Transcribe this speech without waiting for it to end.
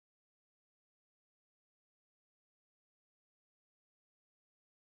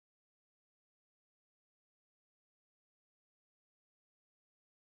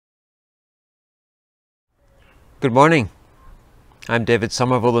Good morning. I'm David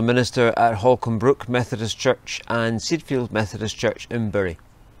Somerville, the minister at Holcombe Methodist Church and Seedfield Methodist Church in Bury.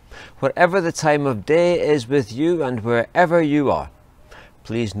 Whatever the time of day is with you and wherever you are,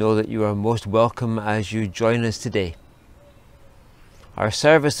 please know that you are most welcome as you join us today. Our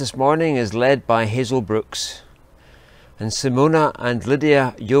service this morning is led by Hazel Brookes, and Simona and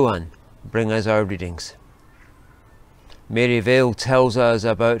Lidia Ioan bring us our readings. Mary Vale tells us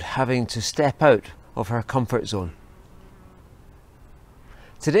about having to step out of her comfort zone.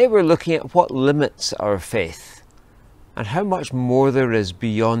 Today we're looking at what limits our faith and how much more there is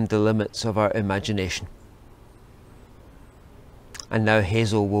beyond the limits of our imagination. And now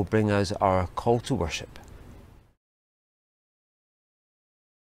Hazel will bring us our call to worship.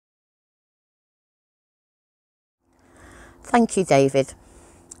 Thank you, David.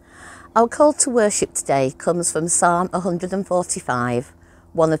 Our call to worship today comes from Psalm 145,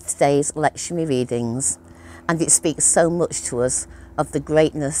 one of today's lectionary readings, and it speaks so much to us of the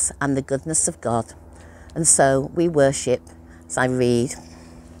greatness and the goodness of God. And so we worship as I read.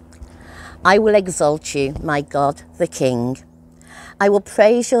 I will exalt you, my God, the King. I will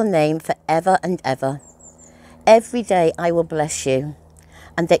praise your name forever and ever. Every day I will bless you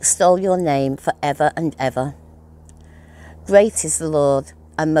and extol your name forever and ever. Great is the Lord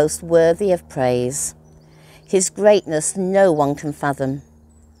and most worthy of praise. His greatness no one can fathom.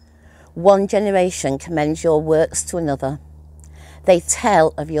 One generation commends your works to another. They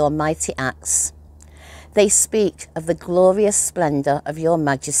tell of your mighty acts. They speak of the glorious splendour of your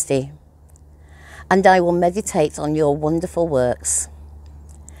majesty. And I will meditate on your wonderful works.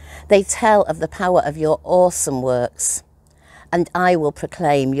 They tell of the power of your awesome works, and I will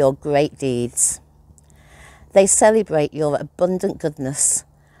proclaim your great deeds. They celebrate your abundant goodness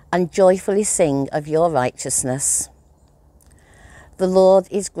and joyfully sing of your righteousness. The Lord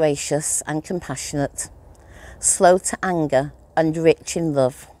is gracious and compassionate, slow to anger and rich in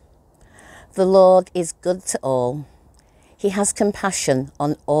love. The Lord is good to all. He has compassion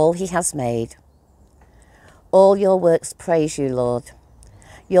on all he has made. All your works praise you, Lord.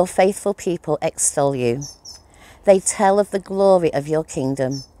 Your faithful people extol you. They tell of the glory of your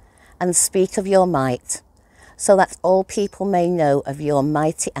kingdom and speak of your might, so that all people may know of your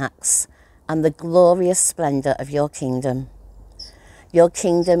mighty acts and the glorious splendour of your kingdom. Your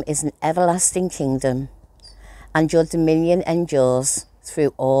kingdom is an everlasting kingdom, and your dominion endures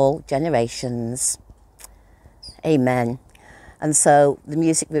through all generations. Amen. And so the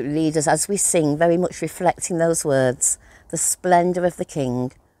music will lead us as we sing, very much reflecting those words, the splendour of the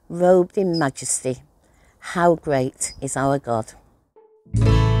King, robed in majesty. How great is our God.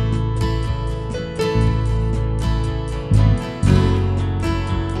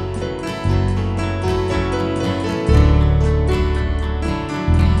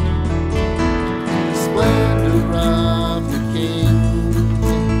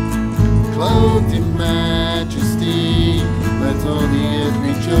 Clothed in majesty, let all the earth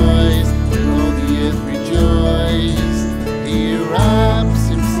rejoice, all the earth rejoice. He wraps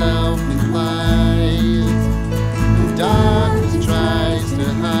himself in light, and darkness tries to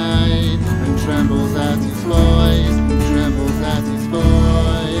hide, and trembles at his voice, trembles at his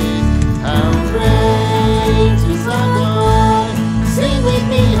voice. How great is our God, sing with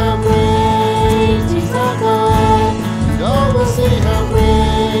me, how great is our God, and all will see how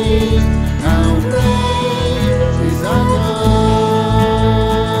great. How great is our God?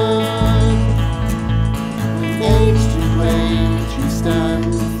 From age to age he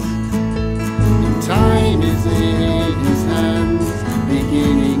stands, and time is in his hands,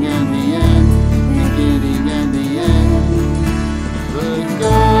 beginning and the end, beginning and the end. The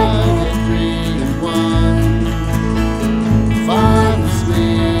God three in one, Father,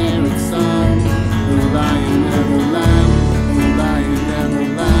 Spirit, Son, the Lion and the Lamb, the Lion and the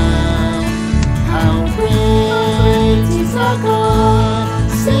Lamb. How great is our God?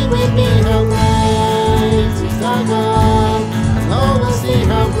 Sing with me, how great is our God? And all will see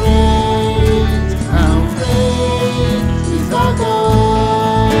how great is our God.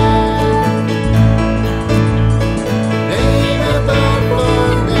 Name above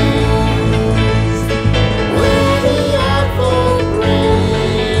all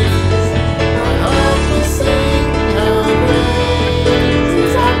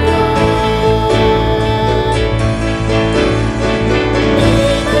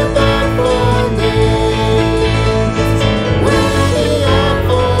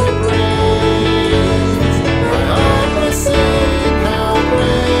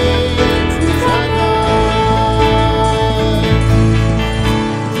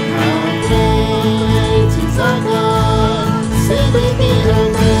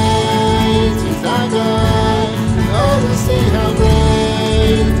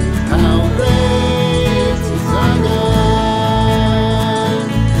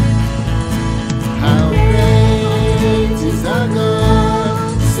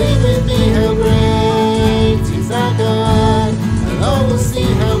see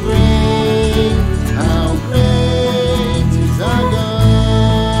how great is our God.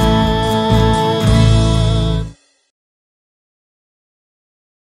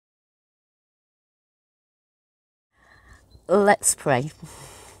 Let's pray.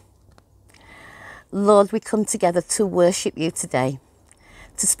 Lord, we come together to worship you today,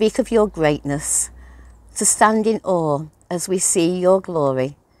 to speak of your greatness, to stand in awe as we see your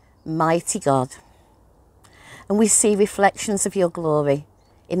glory, mighty God. And we see reflections of your glory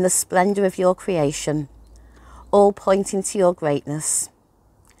in the splendour of your creation, all pointing to your greatness.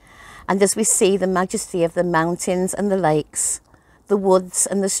 And as we see the majesty of the mountains and the lakes, the woods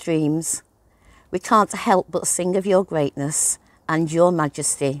and the streams, we can't help but sing of your greatness and your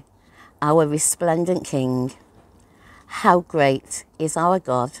majesty, our resplendent King. How great is our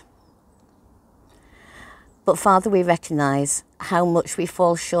God. But Father, we recognise how much we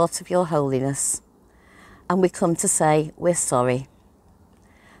fall short of your holiness, and we come to say we're sorry.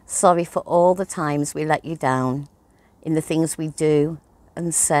 Sorry for all the times we let you down in the things we do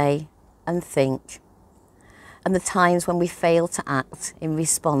and say and think, and the times when we fail to act in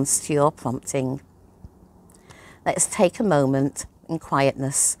response to your prompting. Let's take a moment in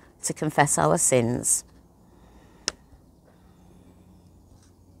quietness to confess our sins.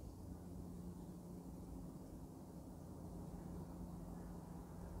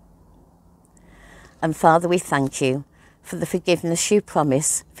 And Father, we thank you for the forgiveness you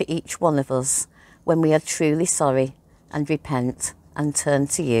promise for each one of us when we are truly sorry and repent and turn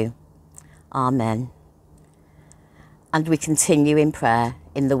to you. Amen. And we continue in prayer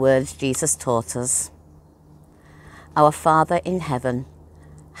in the words Jesus taught us. Our Father in heaven,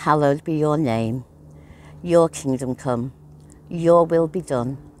 hallowed be your name. Your kingdom come, your will be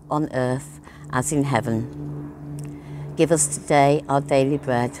done on earth as in heaven. Give us today our daily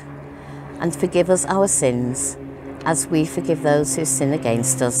bread, and forgive us our sins as we forgive those who sin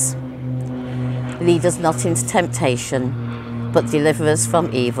against us. Lead us not into temptation, but deliver us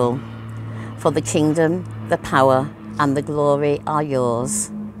from evil. For the kingdom, the power, and the glory are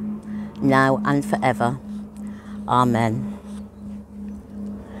yours, now and forever. Amen.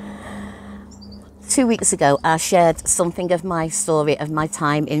 2 weeks ago, I shared something of my story of my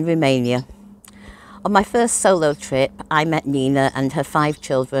time in Romania. On my first solo trip, I met Nina and her 5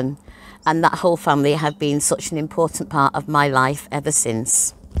 children, and that whole family have been such an important part of my life ever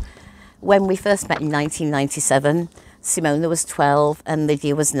since. When we first met in 1997, Simona was 12 and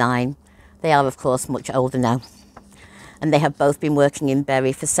Lidia was 9. They are, of course, much older now. And they have both been working in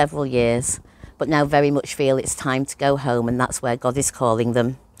Bury for several years, but now very much feel it's time to go home, and that's where God is calling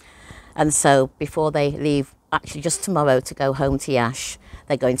them. And so before they leave, actually just tomorrow, to go home to Yash,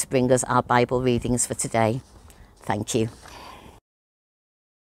 they're going to bring us our Bible readings for today. Thank you.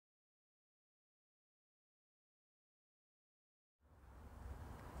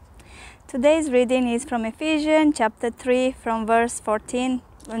 Today's reading is from Ephesians chapter 3, from verse 14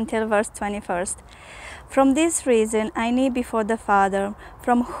 until verse 21. From this reason I kneel before the Father,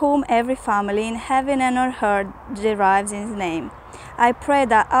 from whom every family in heaven and on earth derives his name. I pray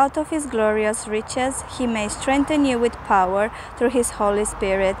that out of his glorious riches he may strengthen you with power through his Holy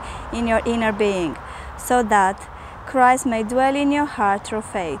Spirit in your inner being, so that Christ may dwell in your heart through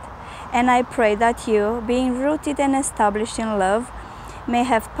faith. And I pray that you, being rooted and established in love, may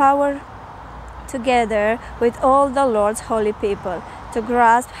have power together with all the Lord's holy people, to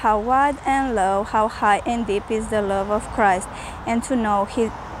grasp how wide and low, how high and deep is the love of Christ, and to know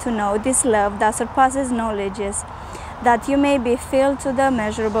this love that surpasses knowledges, that you may be filled to the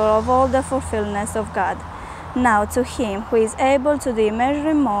measurable of all the fulfillment of God. Now to him who is able to do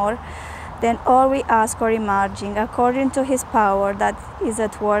immeasurably more than all we ask or imagine, according to his power that is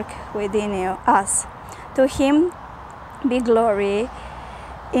at work within us. To him be glory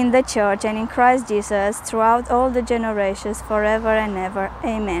in the Church and in Christ Jesus throughout all the generations, forever and ever.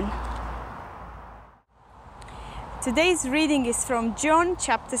 Amen. Today's reading is from John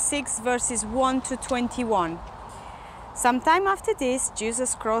chapter 6, verses 1 to 21. Sometime after this,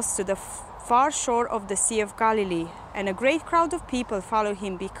 Jesus crossed to the far shore of the Sea of Galilee, and a great crowd of people followed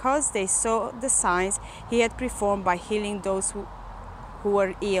him because they saw the signs he had performed by healing those who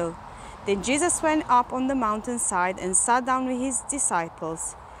were ill. Then Jesus went up on the mountainside and sat down with his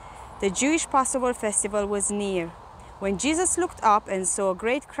disciples. The Jewish Passover festival was near. When Jesus looked up and saw a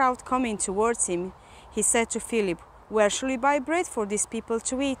great crowd coming towards him, he said to Philip, "Where shall we buy bread for these people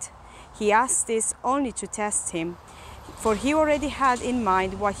to eat?" He asked this only to test him, for he already had in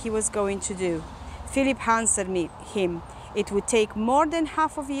mind what he was going to do. Philip answered him, "It would take more than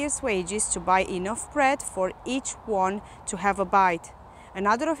half of a year's wages to buy enough bread for each one to have a bite."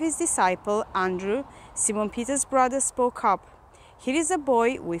 Another of his disciples, Andrew, Simon Peter's brother, spoke up. Here is a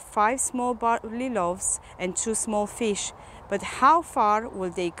boy with 5 small barley loaves and 2 small fish, but how far will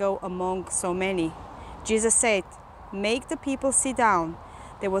they go among so many? Jesus said, make the people sit down.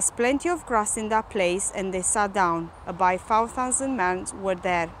 There was plenty of grass in that place, and they sat down. About 5,000 men were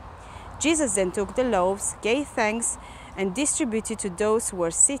there. Jesus then took the loaves, gave thanks, and distributed to those who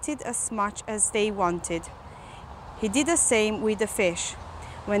were seated as much as they wanted. He did the same with the fish.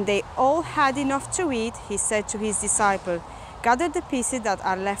 When they all had enough to eat, he said to his disciples, gather the pieces that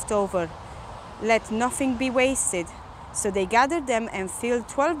are left over. Let nothing be wasted. So they gathered them and filled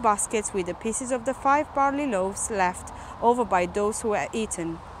 12 baskets with the pieces of the 5 barley loaves left over by those who had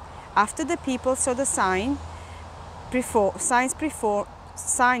eaten. After the people saw the sign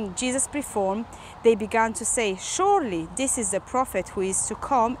Jesus performed, they began to say, surely this is the prophet who is to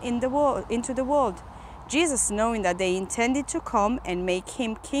come into the world. Jesus, knowing that they intended to come and make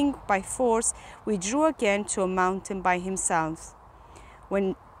him king by force, withdrew again to a mountain by himself.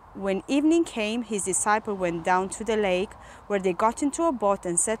 When evening came, his disciples went down to the lake, where they got into a boat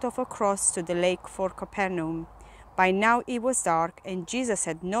and set off across to the lake for Capernaum. By now it was dark, and Jesus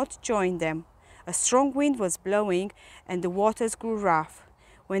had not joined them. A strong wind was blowing, and the waters grew rough.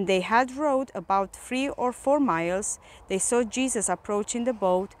 When they had rowed about 3 or 4 miles, they saw Jesus approaching the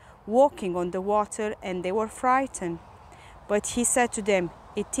boat, walking on the water, and they were frightened. But he said to them,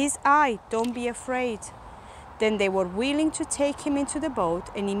 it is I, don't be afraid. Then they were willing to take him into the boat,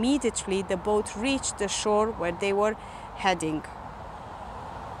 and immediately the boat reached the shore where they were heading.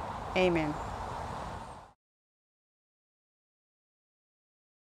 Amen.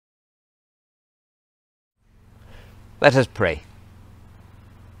 Let us pray.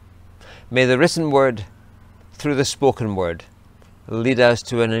 May the written word, through the spoken word, lead us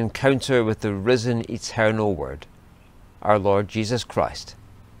to an encounter with the risen eternal word, our Lord Jesus Christ.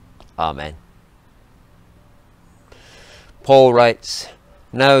 Amen. Paul writes,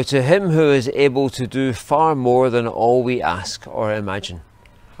 now to him who is able to do far more than all we ask or imagine,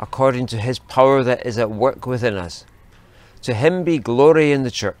 according to his power that is at work within us, to him be glory in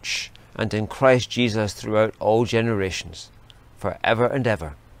the church and in Christ Jesus throughout all generations, for ever and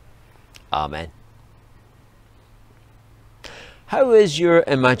ever. Amen. How is your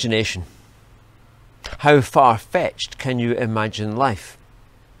imagination? How far-fetched can you imagine life?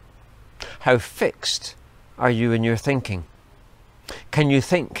 How fixed are you in your thinking? Can you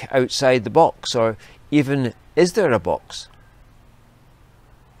think outside the box, or even is there a box?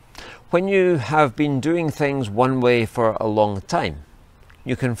 When you have been doing things one way for a long time,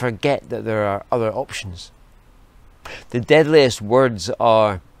 you can forget that there are other options. The deadliest words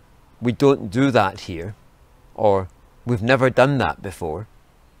are, we don't do that here, or we've never done that before.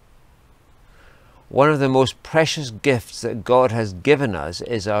 One of the most precious gifts that God has given us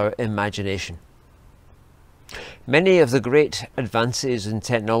is our imagination. Many of the great advances in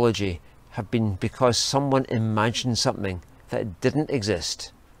technology have been because someone imagined something that didn't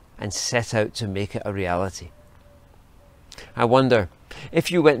exist and set out to make it a reality. I wonder,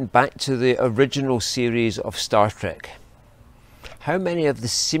 if you went back to the original series of Star Trek, how many of the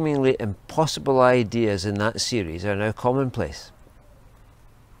seemingly impossible ideas in that series are now commonplace?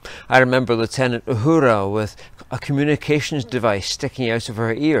 I remember Lieutenant Uhura with a communications device sticking out of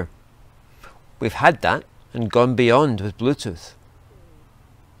her ear. We've had that and gone beyond with Bluetooth.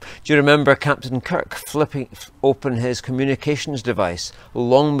 Do you remember Captain Kirk flipping open his communications device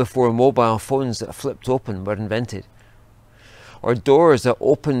long before mobile phones that flipped open were invented? Or doors that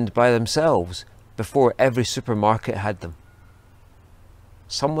opened by themselves before every supermarket had them?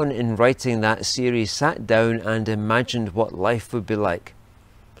 Someone in writing that series sat down and imagined what life would be like.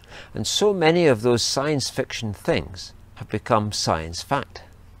 And so many of those science fiction things have become science fact.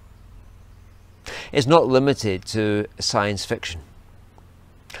 It's not limited to science fiction.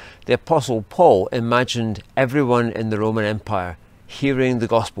 The Apostle Paul imagined everyone in the Roman Empire hearing the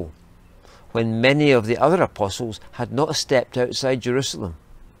gospel, when many of the other apostles had not stepped outside Jerusalem.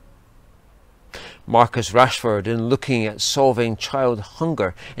 Marcus Rashford, in looking at solving child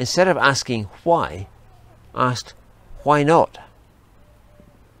hunger, instead of asking why, asked why not.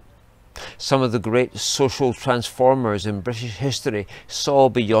 Some of the great social transformers in British history saw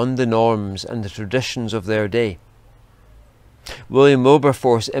beyond the norms and the traditions of their day. William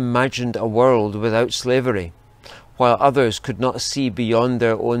Wilberforce imagined a world without slavery, while others could not see beyond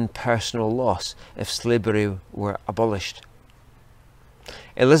their own personal loss if slavery were abolished.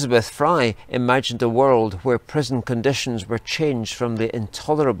 Elizabeth Fry imagined a world where prison conditions were changed from the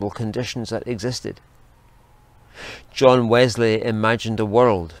intolerable conditions that existed. John Wesley imagined a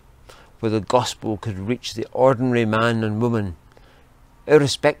world where the gospel could reach the ordinary man and woman,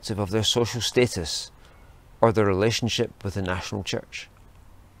 irrespective of their social status, or their relationship with the national church.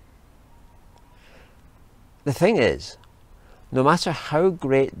 The thing is, no matter how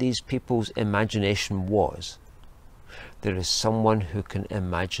great these people's imagination was, there is someone who can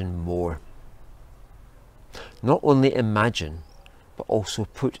imagine more. Not only imagine, but also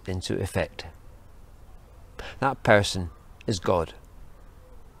put into effect. That person is God.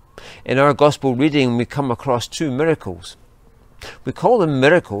 In our Gospel reading, we come across two miracles. We call them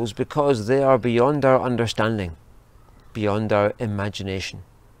miracles because they are beyond our understanding, beyond our imagination.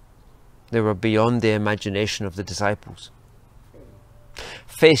 They were beyond the imagination of the disciples.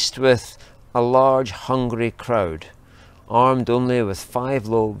 Faced with a large, hungry crowd, armed only with 5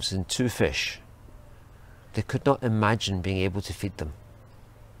 loaves and 2 fish, they could not imagine being able to feed them.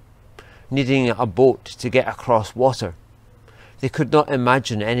 Needing a boat to get across water, they could not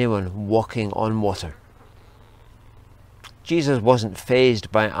imagine anyone walking on water. Jesus wasn't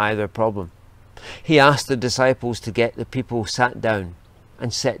fazed by either problem. He asked the disciples to get the people sat down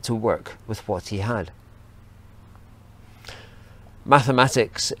and set to work with what he had.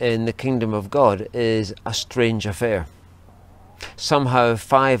 Mathematics in the kingdom of God is a strange affair. Somehow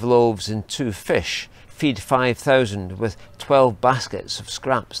 5 loaves and 2 fish feed 5,000 with 12 baskets of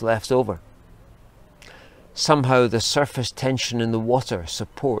scraps left over. Somehow the surface tension in the water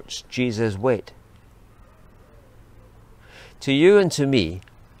supports Jesus' weight. To you and to me,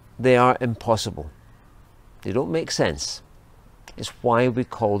 they are impossible. They don't make sense. It's why we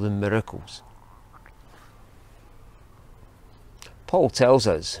call them miracles. Paul tells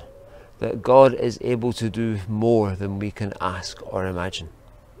us that God is able to do more than we can ask or imagine.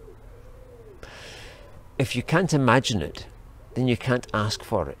 If you can't imagine it, then you can't ask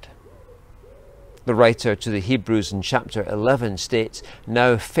for it. The writer to the Hebrews in chapter 11 states,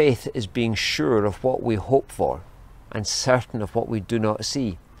 "Now faith is being sure of what we hope for and certain of what we do not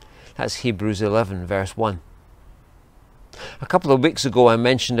see." That's Hebrews 11 verse 1. A couple of weeks ago I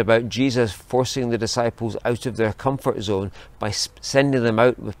mentioned about Jesus forcing the disciples out of their comfort zone by sending them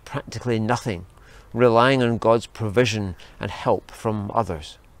out with practically nothing, relying on God's provision and help from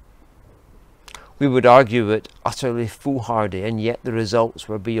others. We would argue it utterly foolhardy, and yet the results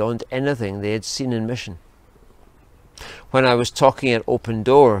were beyond anything they had seen in mission. When I was talking at Open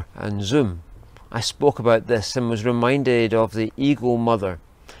Door and Zoom, I spoke about this and was reminded of the eagle mother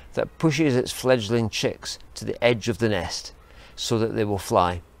that pushes its fledgling chicks to the edge of the nest so that they will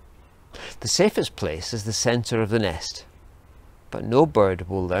fly. The safest place is the centre of the nest, but no bird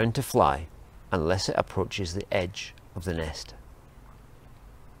will learn to fly unless it approaches the edge of the nest.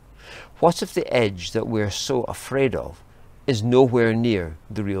 What if the edge that we're so afraid of is nowhere near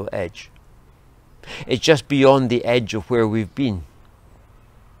the real edge? It's just beyond the edge of where we've been.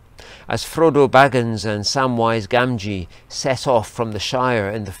 As Frodo Baggins and Samwise Gamgee set off from the Shire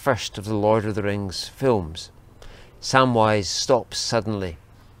in the first of the Lord of the Rings films, Samwise stops suddenly.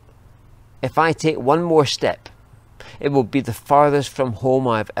 "If I take one more step, it will be the farthest from home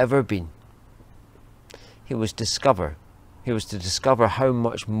I've ever been." He was to discover how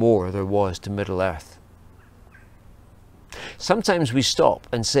much more there was to Middle-earth. Sometimes we stop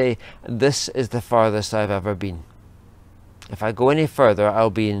and say, "This is the farthest I've ever been. If I go any further, I'll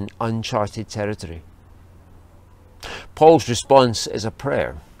be in uncharted territory." Paul's response is a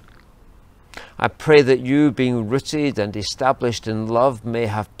prayer. "I pray that you, being rooted and established in love, may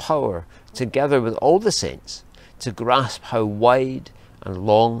have power, together with all the saints, to grasp how wide and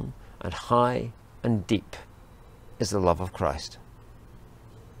long and high and deep is the love of Christ."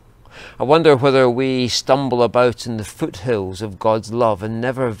 I wonder whether we stumble about in the foothills of God's love and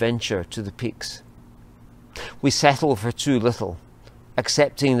never venture to the peaks. We settle for too little,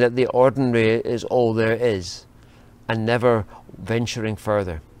 accepting that the ordinary is all there is, and never venturing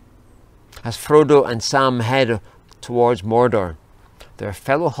further. As Frodo and Sam head towards Mordor, their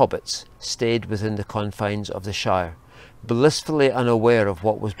fellow hobbits stayed within the confines of the Shire, blissfully unaware of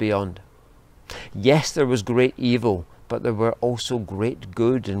what was beyond. Yes, there was great evil, but there were also great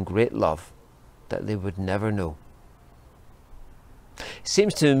good and great love that they would never know. It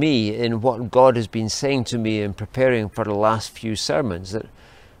seems to me, in what God has been saying to me in preparing for the last few sermons, that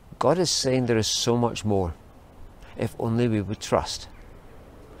God is saying there is so much more, if only we would trust.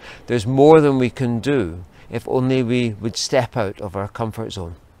 There's more than we can do, if only we would step out of our comfort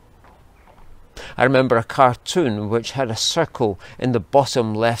zone. I remember a cartoon which had a circle in the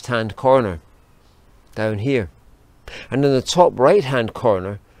bottom left-hand corner, down here, and in the top right-hand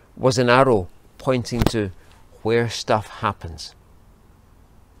corner was an arrow pointing to where stuff happens.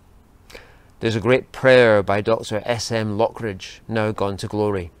 There's a great prayer by Dr. S.M. Lockridge, now gone to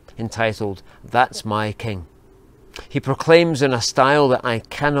glory, entitled, "That's My King." He proclaims in a style that I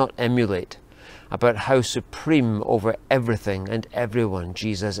cannot emulate, about how supreme over everything and everyone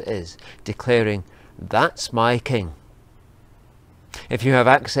Jesus is, declaring, "That's my King." If you have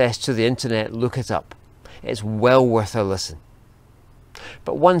access to the internet, look it up. It's well worth a listen.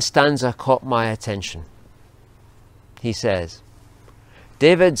 But one stanza caught my attention. He says,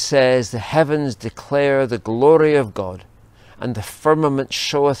 David says, "The heavens declare the glory of God, and the firmament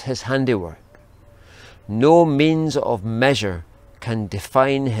showeth his handiwork. No means of measure can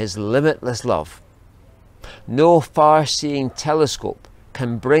define his limitless love. No far-seeing telescope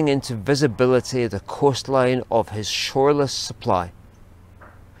can bring into visibility the coastline of his shoreless supply.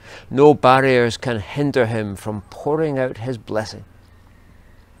 No barriers can hinder him from pouring out his blessing.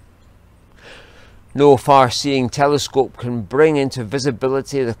 No far-seeing telescope can bring into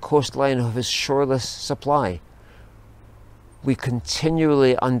visibility the coastline of his shoreless supply." We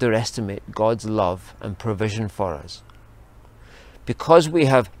continually underestimate God's love and provision for us. Because we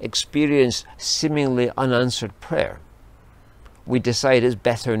have experienced seemingly unanswered prayer, we decide it's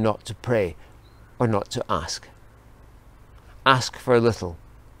better not to pray or not to ask. Ask for a little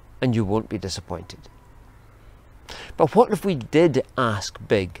and you won't be disappointed. But what if we did ask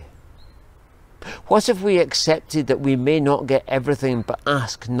big? What if we accepted that we may not get everything but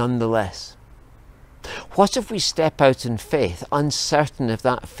ask nonetheless? What if we step out in faith, uncertain if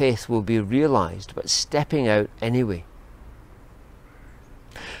that faith will be realized, but stepping out anyway?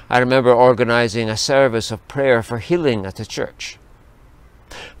 I remember organizing a service of prayer for healing at a church.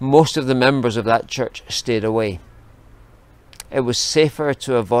 Most of the members of that church stayed away. It was safer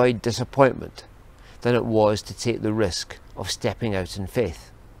to avoid disappointment than it was to take the risk of stepping out in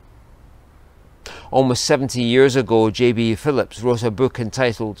faith. Almost 70 years ago, J.B. Phillips wrote a book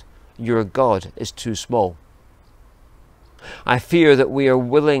entitled, "Your God is Too Small." I fear that we are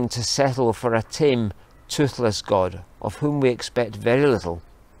willing to settle for a tame, toothless God of whom we expect very little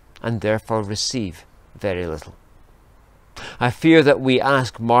and therefore receive very little. I fear that we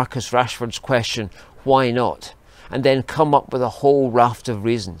ask Marcus Rashford's question, "Why not?" and then come up with a whole raft of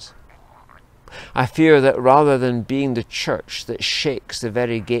reasons. I fear that rather than being the church that shakes the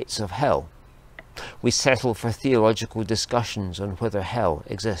very gates of hell, we settle for theological discussions on whether hell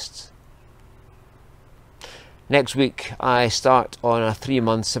exists. Next week, I start on a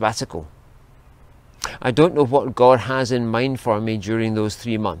 3-month sabbatical. I don't know what God has in mind for me during those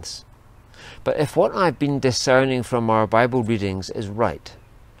 3 months. But if what I've been discerning from our Bible readings is right,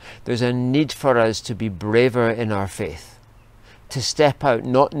 there's a need for us to be braver in our faith, to step out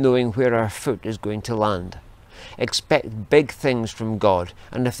not knowing where our foot is going to land. Expect big things from God,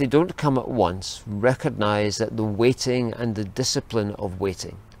 and if they don't come at once, recognize that the waiting and the discipline of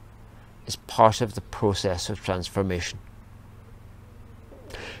waiting is part of the process of transformation.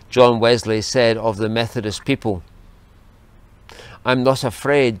 John Wesley said of the Methodist people, "I'm not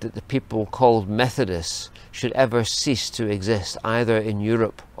afraid that the people called Methodists should ever cease to exist either in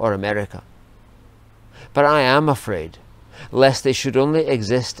Europe or America. But I am afraid lest they should only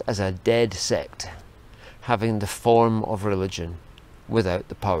exist as a dead sect, having the form of religion without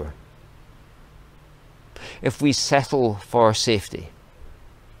the power." If we settle for safety,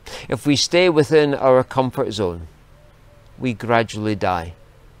 if we stay within our comfort zone, we gradually die.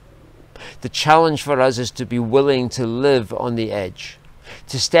 The challenge for us is to be willing to live on the edge,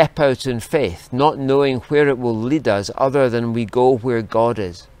 to step out in faith, not knowing where it will lead us other than we go where God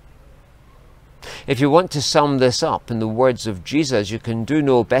is. If you want to sum this up in the words of Jesus, you can do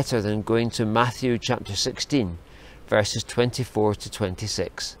no better than going to Matthew chapter 16, verses 24 to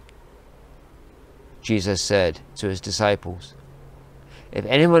 26. Jesus said to his disciples, "If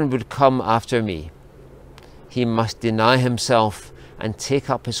anyone would come after me, he must deny himself and take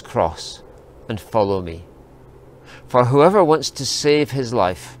up his cross and follow me. For whoever wants to save his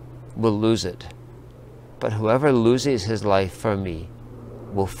life will lose it, but whoever loses his life for me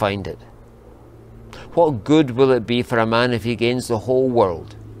will find it. What good will it be for a man if he gains the whole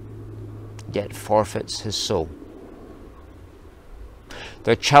world, yet forfeits his soul?"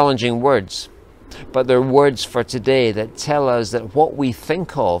 They're challenging words, but they're words for today that tell us that what we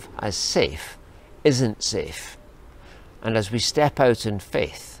think of as safe isn't safe. And as we step out in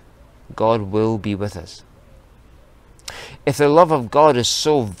faith, God will be with us. If the love of God is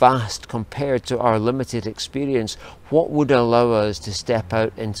so vast compared to our limited experience, what would allow us to step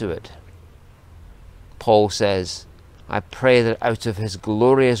out into it? Paul says, "I pray that out of his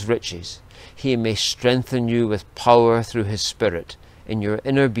glorious riches he may strengthen you with power through his Spirit in your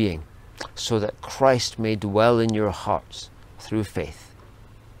inner being, so that Christ may dwell in your hearts through faith."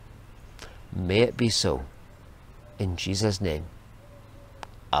 May it be so. In Jesus' name,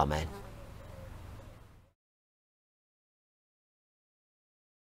 Amen.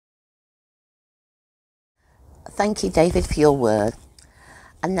 Thank you, David, for your word.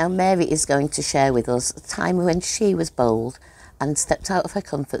 And now Mary is going to share with us a time when she was bold and stepped out of her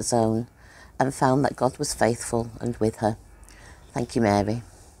comfort zone and found that God was faithful and with her. Thank you, Mary.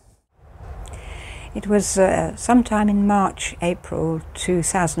 It was sometime in March, April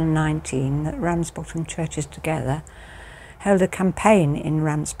 2019 that Ramsbottom Churches Together held a campaign in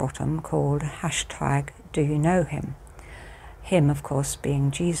Ramsbottom called #DoYouKnowHim. Him, of course,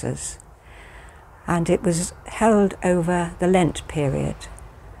 being Jesus. And it was held over the Lent period.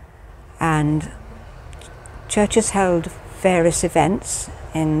 And churches held various events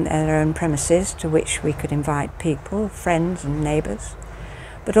in their own premises to which we could invite people, friends and neighbours.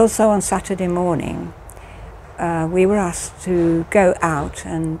 But also on Saturday morning, we were asked to go out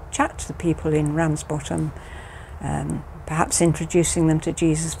and chat to the people in Ramsbottom, perhaps introducing them to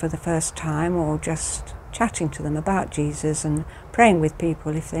Jesus for the first time, or just chatting to them about Jesus and praying with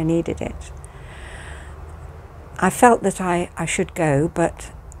people if they needed it. I felt that I should go, but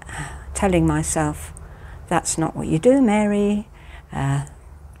telling myself, that's not what you do, Mary.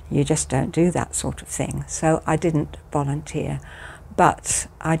 You just don't do that sort of thing. So I didn't volunteer, but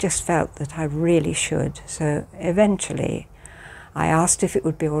I just felt that I really should. So eventually I asked if it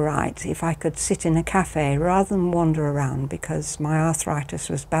would be all right if I could sit in a cafe rather than wander around, because my arthritis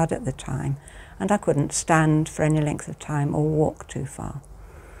was bad at the time and I couldn't stand for any length of time or walk too far.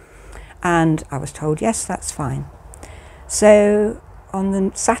 And I was told, yes, that's fine. So on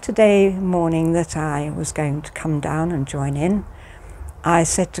the Saturday morning that I was going to come down and join in, I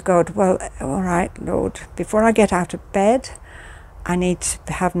said to God, well, all right, Lord, before I get out of bed, I need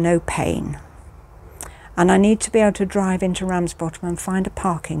to have no pain. And I need to be able to drive into Ramsbottom and find a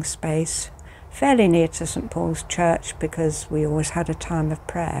parking space fairly near to St Paul's Church, because we always had a time of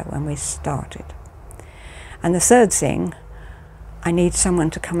prayer when we started. And the third thing, I need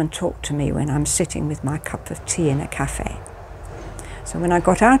someone to come and talk to me when I'm sitting with my cup of tea in a cafe. So when I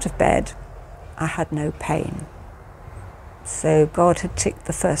got out of bed, I had no pain. So God had ticked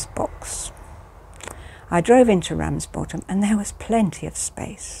the first box. I drove into Ramsbottom and there was plenty of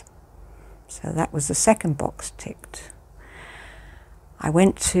space. So that was the second box ticked. I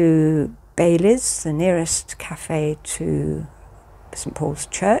went to Vale's, the nearest cafe to St Paul's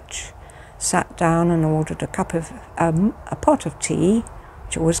Church, sat down and ordered a pot of tea,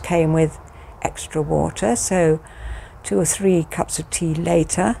 which always came with extra water. So 2 or 3 cups of tea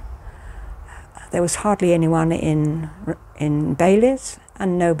later, there was hardly anyone in Vale's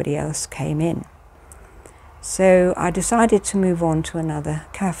and nobody else came in. So I decided to move on to another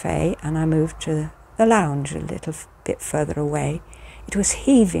cafe, and I moved to the lounge a little bit further away. It was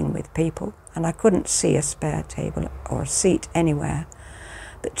heaving with people and I couldn't see a spare table or a seat anywhere.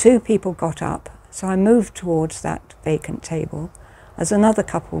 But 2 people got up, so I moved towards that vacant table as another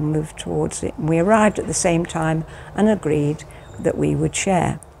couple moved towards it, and we arrived at the same time and agreed that we would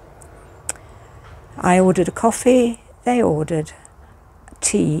share. I ordered a coffee, they ordered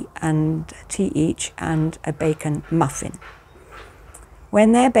tea each and a bacon muffin.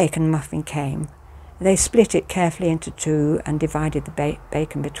 When their bacon muffin came, they split it carefully into 2 and divided the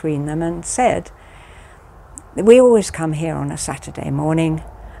bacon between them and said, we always come here on a Saturday morning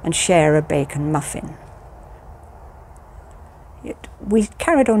and share a bacon muffin. We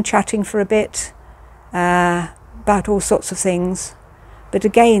carried on chatting for a bit about all sorts of things, but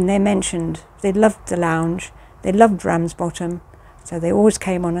again they mentioned they loved the lounge, they loved Ramsbottom, so they always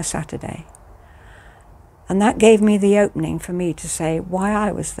came on a Saturday. And that gave me the opening for me to say why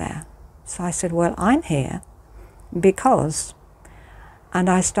I was there. So I said, well, I'm here because, and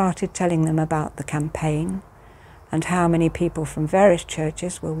I started telling them about the campaign and how many people from various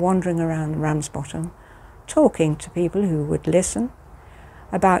churches were wandering around Ramsbottom, talking to people who would listen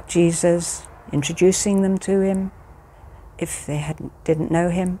about Jesus, introducing them to him if they didn't know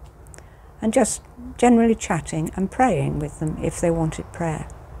him, and just generally chatting and praying with them if they wanted prayer.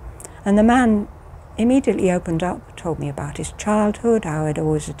 And the man immediately opened up, told me about his childhood, how he'd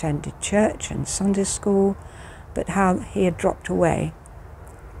always attended church and Sunday school, but how he had dropped away.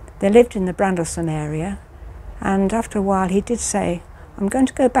 They lived in the Brandlesham area, and after a while he did say, I'm going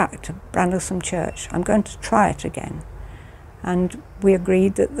to go back to Brandlesham Church, I'm going to try it again. And we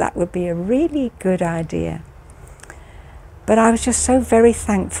agreed that that would be a really good idea. But I was just so very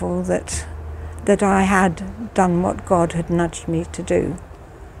thankful that I had done what God had nudged me to do.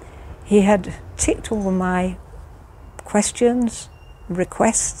 He had ticked all my questions,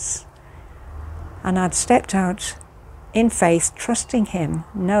 requests, and I'd stepped out in faith, trusting him,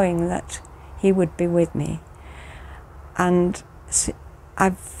 knowing that he would be with me. And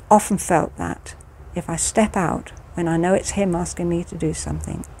I've often felt that if I step out when I know it's him asking me to do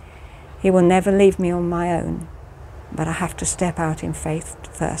something, he will never leave me on my own. but I have to step out in faith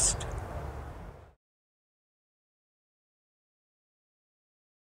first.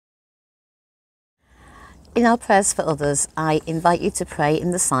 In our prayers for others, I invite you to pray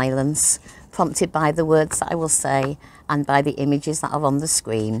in the silence, prompted by the words that I will say and by the images that are on the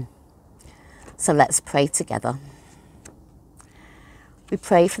screen. So let's pray together. We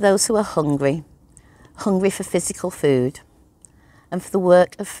pray for those who are hungry for physical food, and for the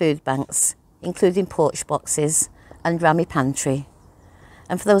work of food banks, including porch boxes and Rammy Pantry,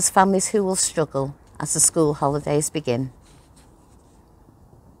 and for those families who will struggle as the school holidays begin.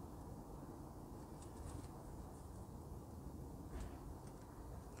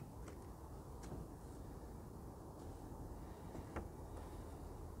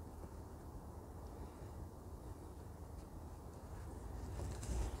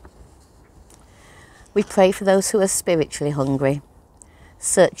 We pray for those who are spiritually hungry,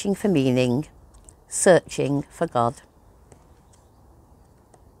 searching for meaning, searching for God.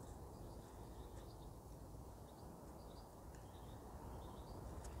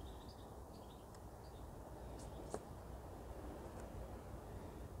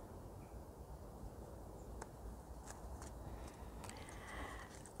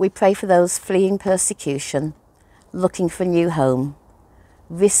 We pray for those fleeing persecution, looking for a new home,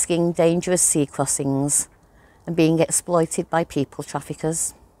 risking dangerous sea crossings and being exploited by people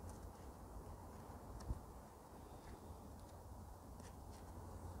traffickers.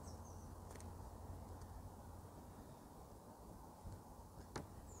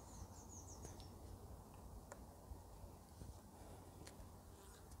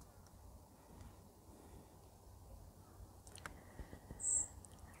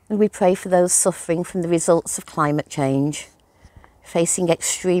 And we pray for those suffering from the results of climate change, facing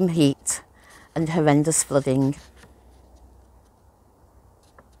extreme heat and horrendous flooding.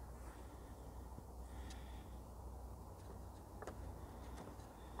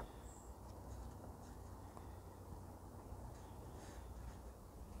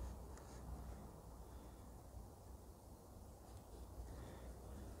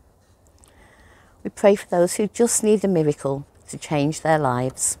 We pray for those who just need a miracle to change their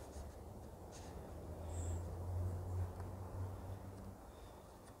lives.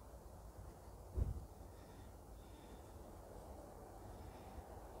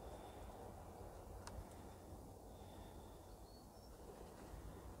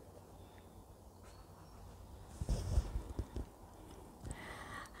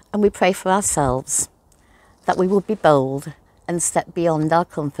 And we pray for ourselves, that we will be bold and step beyond our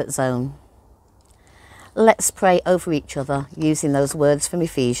comfort zone. Let's pray over each other using those words from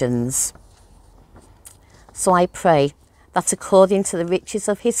Ephesians. So I pray that according to the riches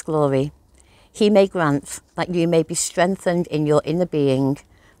of his glory, he may grant that you may be strengthened in your inner being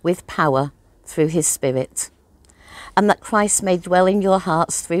with power through his Spirit, and that Christ may dwell in your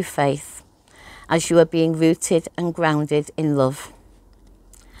hearts through faith, as you are being rooted and grounded in love.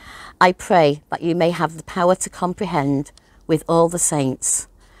 I pray that you may have the power to comprehend with all the saints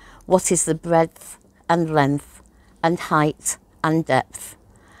what is the breadth and length and height and depth,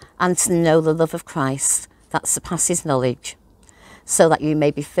 and to know the love of Christ that surpasses knowledge, so that you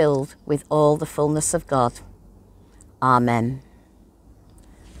may be filled with all the fullness of God. Amen.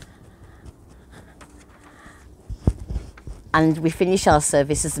 And we finish our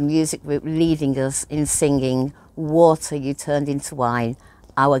service as the music group leading us in singing, "Water you turned into wine,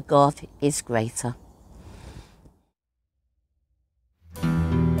 our God is greater."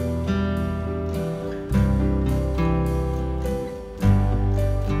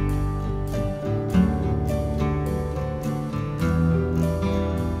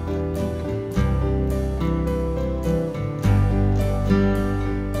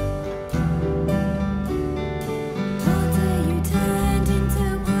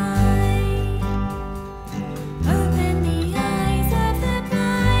 Open the eyes of the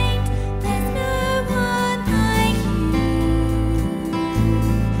blind, there's no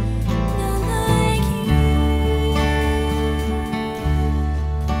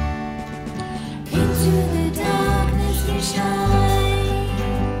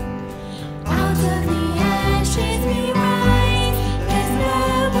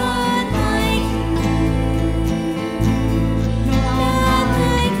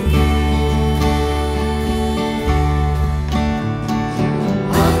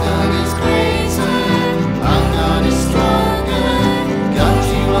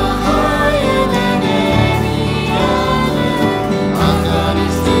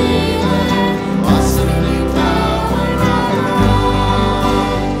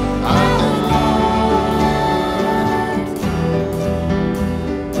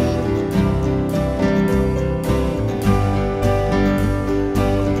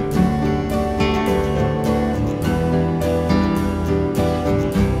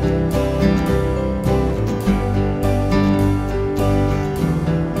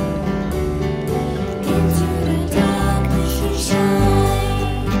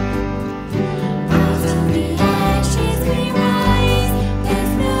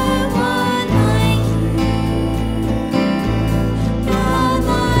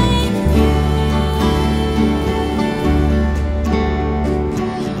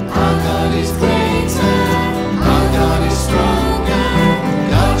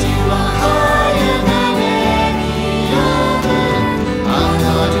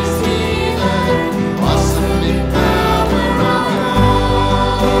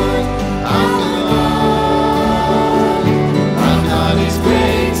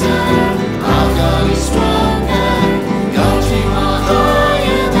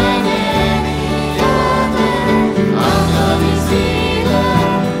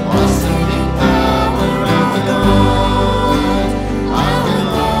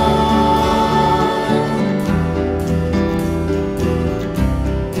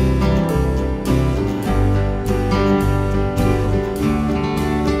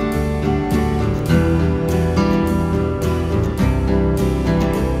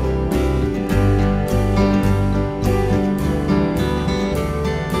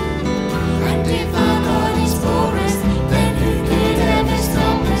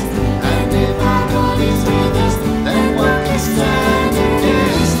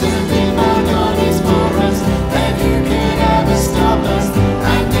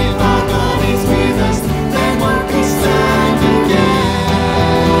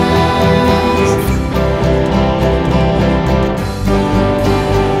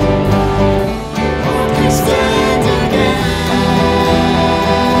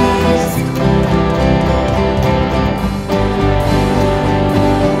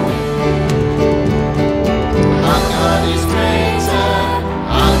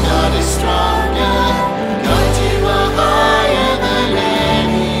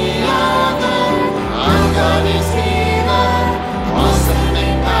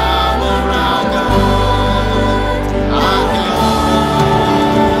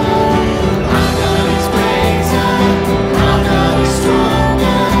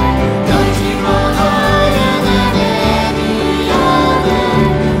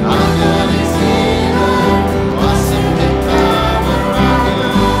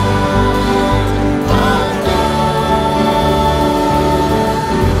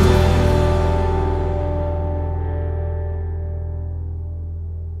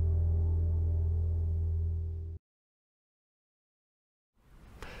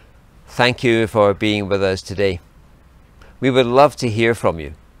Thank you for being with us today. We would love to hear from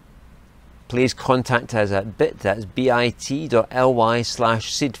you. Please contact us at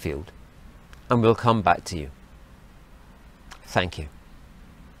bit.ly/seedfield and we'll come back to you. Thank you.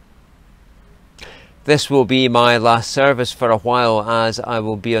 This will be my last service for a while, as I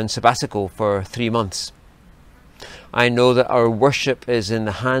will be on sabbatical for 3 months. I know that our worship is in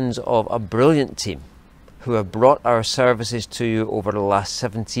the hands of a brilliant team who have brought our services to you over the last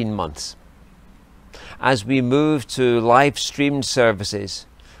 17 months. As we move to live streamed services,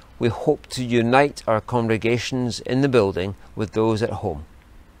 we hope to unite our congregations in the building with those at home.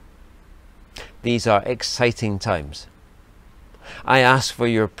 These are exciting times. I ask for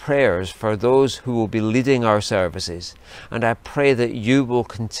your prayers for those who will be leading our services, and I pray that you will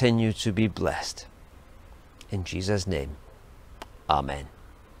continue to be blessed. In Jesus' name, Amen.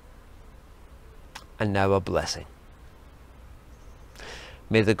 And now a blessing.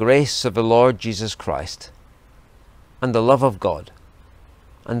 May the grace of the Lord Jesus Christ, and the love of God,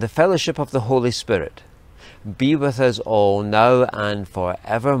 and the fellowship of the Holy Spirit be with us all now and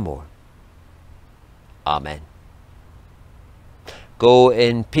forevermore. Amen. Go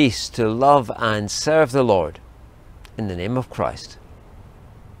in peace to love and serve the Lord. In the name of Christ.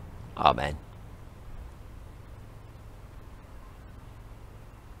 Amen.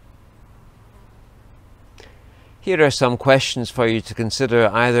 Here are some questions for you to consider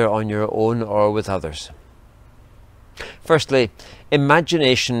either on your own or with others. Firstly,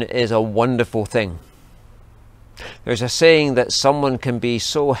 imagination is a wonderful thing. There's a saying that someone can be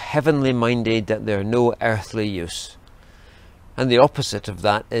so heavenly minded that they're no earthly use. And the opposite of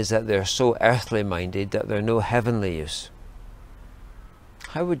that is that they're so earthly minded that they're no heavenly use.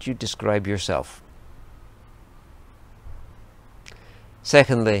 How would you describe yourself?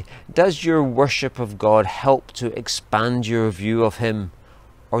 Secondly, does your worship of God help to expand your view of Him,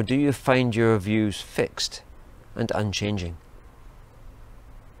 or do you find your views fixed and unchanging?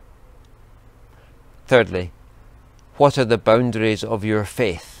 Thirdly, what are the boundaries of your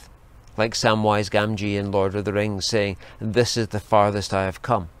faith? Like Samwise Gamgee in Lord of the Rings saying, "This is the farthest I have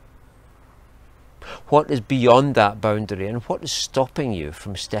come." What is beyond that boundary, and what is stopping you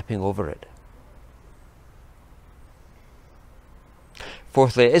from stepping over it?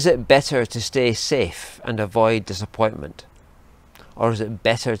 Fourthly, is it better to stay safe and avoid disappointment? Or is it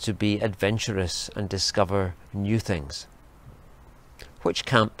better to be adventurous and discover new things? Which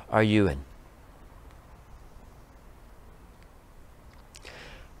camp are you in?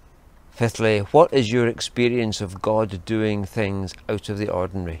 Fifthly, what is your experience of God doing things out of the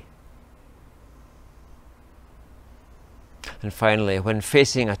ordinary? And finally, when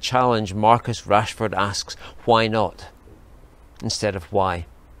facing a challenge, Marcus Rashford asks, why not? Instead of why.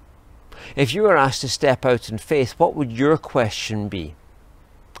 If you were asked to step out in faith, what would your question be?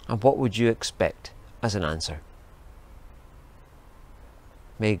 And what would you expect as an answer?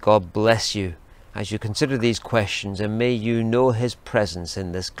 May God bless you as you consider these questions, and may you know His presence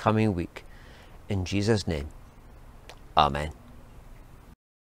in this coming week. In Jesus' name, Amen.